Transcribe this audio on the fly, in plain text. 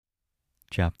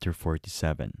Chapter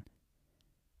 47.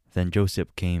 Then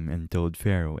Joseph came and told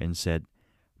Pharaoh and said,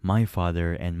 My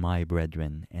father and my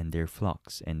brethren and their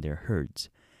flocks and their herds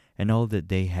and all that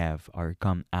they have are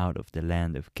come out of the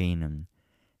land of Canaan,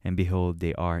 and behold,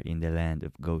 they are in the land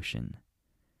of Goshen.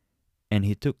 And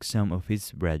he took some of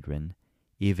his brethren,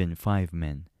 even 5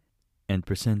 men, and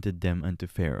presented them unto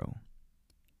Pharaoh.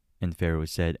 And Pharaoh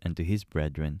said unto his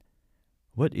brethren,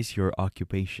 What is your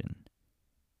occupation?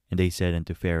 And they said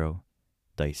unto Pharaoh,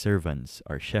 Thy servants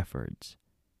are shepherds,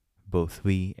 both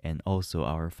we and also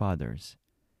our fathers.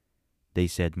 They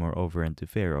said moreover unto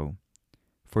Pharaoh,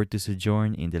 For to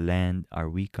sojourn in the land are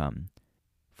we come,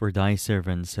 for thy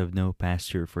servants have no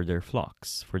pasture for their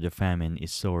flocks, for the famine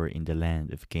is sore in the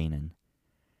land of Canaan.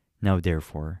 Now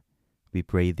therefore, we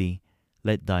pray thee,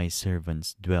 let thy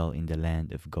servants dwell in the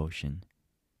land of Goshen.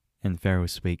 And Pharaoh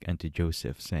spake unto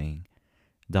Joseph, saying,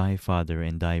 Thy father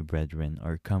and thy brethren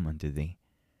are come unto thee.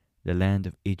 The land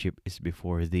of Egypt is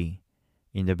before thee.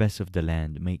 In the best of the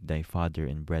land make thy father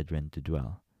and brethren to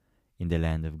dwell. In the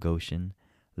land of Goshen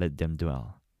let them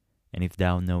dwell. And if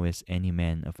thou knowest any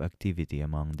men of activity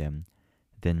among them,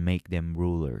 then make them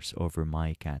rulers over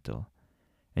my cattle.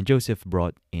 And Joseph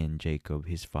brought in Jacob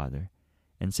his father,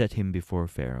 and set him before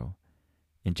Pharaoh.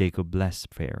 And Jacob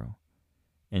blessed Pharaoh.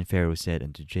 And Pharaoh said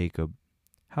unto Jacob,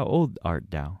 How old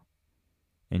art thou?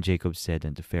 And Jacob said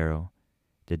unto Pharaoh,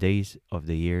 The days of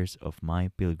the years of my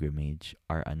pilgrimage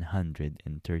are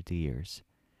 130 years.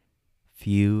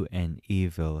 Few and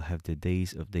evil have the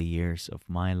days of the years of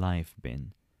my life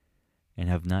been, and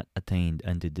have not attained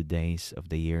unto the days of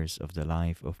the years of the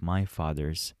life of my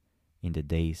fathers in the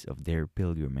days of their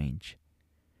pilgrimage.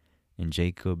 And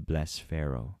Jacob blessed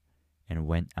Pharaoh, and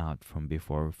went out from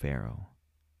before Pharaoh.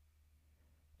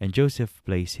 And Joseph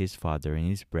placed his father and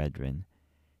his brethren,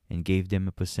 and gave them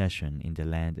a possession in the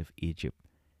land of Egypt,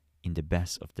 in the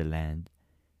best of the land,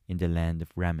 in the land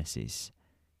of Rameses,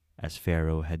 as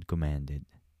Pharaoh had commanded.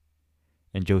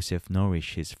 And Joseph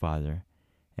nourished his father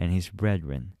and his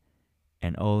brethren,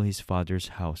 and all his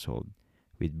father's household,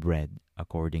 with bread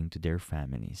according to their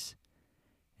families.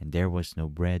 And there was no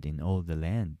bread in all the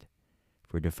land,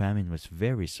 for the famine was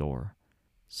very sore,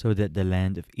 so that the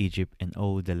land of Egypt and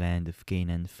all the land of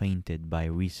Canaan fainted by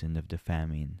reason of the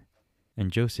famine.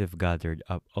 And Joseph gathered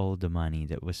up all the money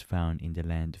that was found in the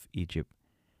land of Egypt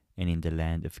and in the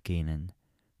land of Canaan,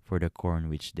 for the corn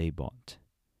which they bought.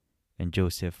 And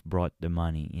Joseph brought the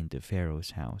money into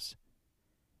Pharaoh's house.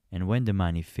 And when the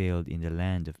money failed in the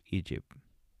land of Egypt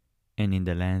and in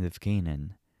the land of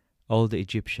Canaan, all the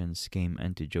Egyptians came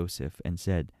unto Joseph and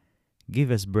said,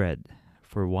 Give us bread,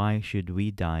 for why should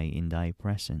we die in thy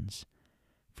presence?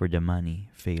 For the money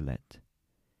faileth.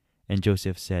 And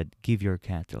Joseph said, Give your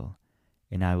cattle,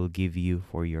 and I will give you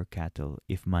for your cattle,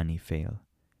 if money fail.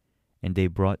 And they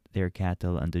brought their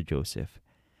cattle unto Joseph,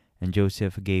 and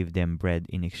Joseph gave them bread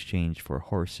in exchange for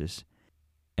horses,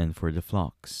 and for the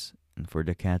flocks, and for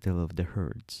the cattle of the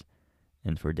herds,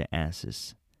 and for the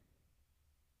asses.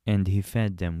 And he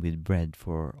fed them with bread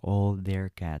for all their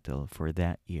cattle for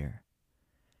that year.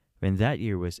 When that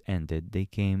year was ended, they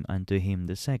came unto him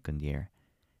the 2nd year,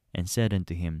 and said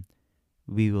unto him,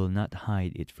 We will not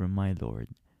hide it from my lord,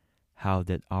 how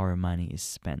that our money is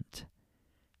spent.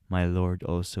 My lord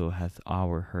also hath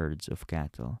our herds of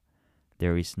cattle.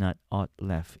 There is not aught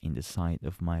left in the sight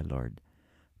of my lord,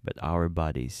 but our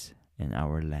bodies and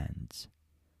our lands.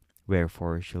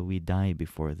 Wherefore shall we die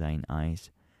before thine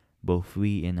eyes, both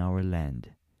we and our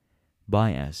land?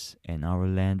 Buy us and our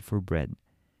land for bread,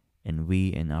 and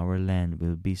we and our land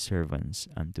will be servants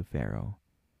unto Pharaoh.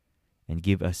 And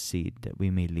give us seed that we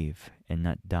may live and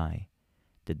not die,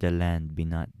 that the land be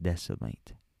not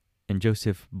desolate. And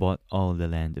Joseph bought all the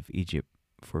land of Egypt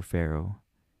for Pharaoh,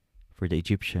 for the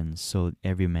Egyptians sold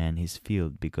every man his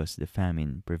field because the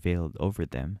famine prevailed over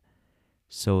them,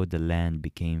 so the land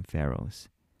became Pharaoh's.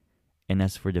 And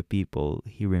as for the people,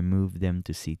 he removed them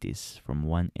to cities from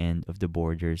one end of the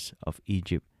borders of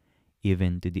Egypt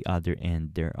even to the other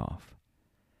end thereof.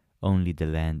 Only the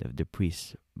land of the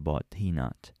priests bought he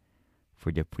not,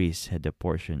 for the priests had the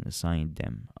portion assigned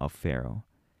them of Pharaoh,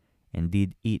 and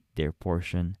did eat their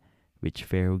portion which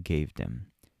Pharaoh gave them,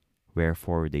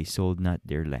 wherefore they sold not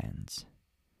their lands.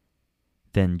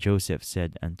 Then Joseph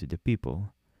said unto the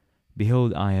people,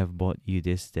 Behold, I have bought you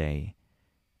this day,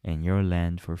 and your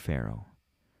land for Pharaoh.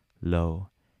 Lo,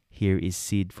 here is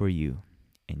seed for you,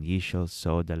 and ye shall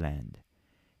sow the land.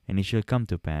 And it shall come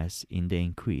to pass in the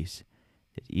increase,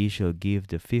 that ye shall give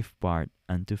the 5th part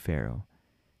unto Pharaoh,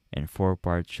 and 4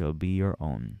 parts shall be your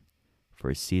own,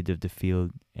 for seed of the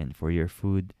field, and for your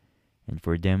food, and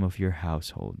for them of your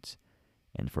households,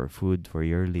 and for food for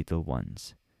your little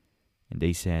ones. And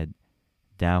they said,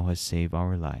 Thou hast saved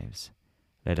our lives.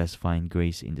 Let us find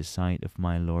grace in the sight of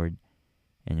my Lord,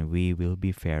 and we will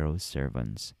be Pharaoh's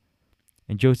servants.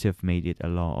 And Joseph made it a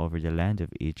law over the land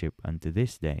of Egypt unto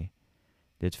this day,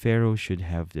 that Pharaoh should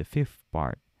have the fifth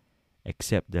part,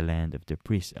 except the land of the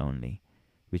priests only,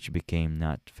 which became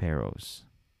not Pharaoh's.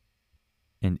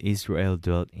 And Israel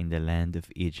dwelt in the land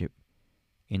of Egypt,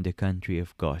 in the country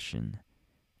of Goshen,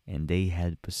 and they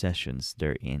had possessions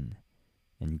therein,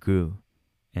 and grew,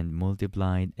 and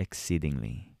multiplied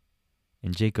exceedingly.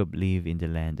 And Jacob lived in the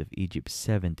land of Egypt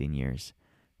 17 years,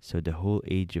 so the whole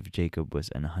age of Jacob was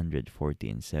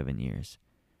 147 years.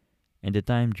 And the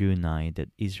time drew nigh that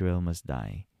Israel must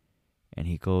die, and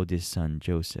he called his son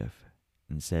Joseph,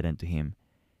 and said unto him,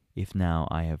 If now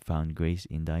I have found grace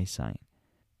in thy sight,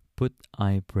 put,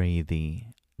 I pray thee,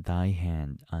 thy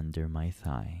hand under my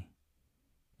thigh,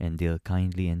 and deal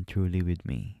kindly and truly with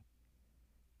me.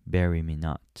 Bury me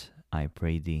not, I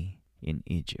pray thee, in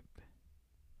Egypt,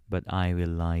 but I will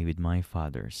lie with my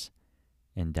fathers,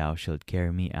 and thou shalt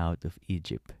carry me out of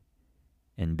Egypt,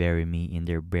 and bury me in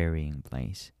their burying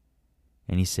place.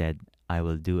 And he said, I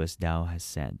will do as thou hast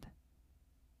said.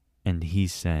 And he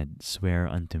said, Swear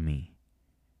unto me.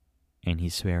 And he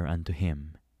sware unto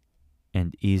him,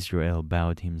 and Israel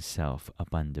bowed himself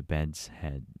upon the bed's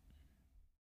head.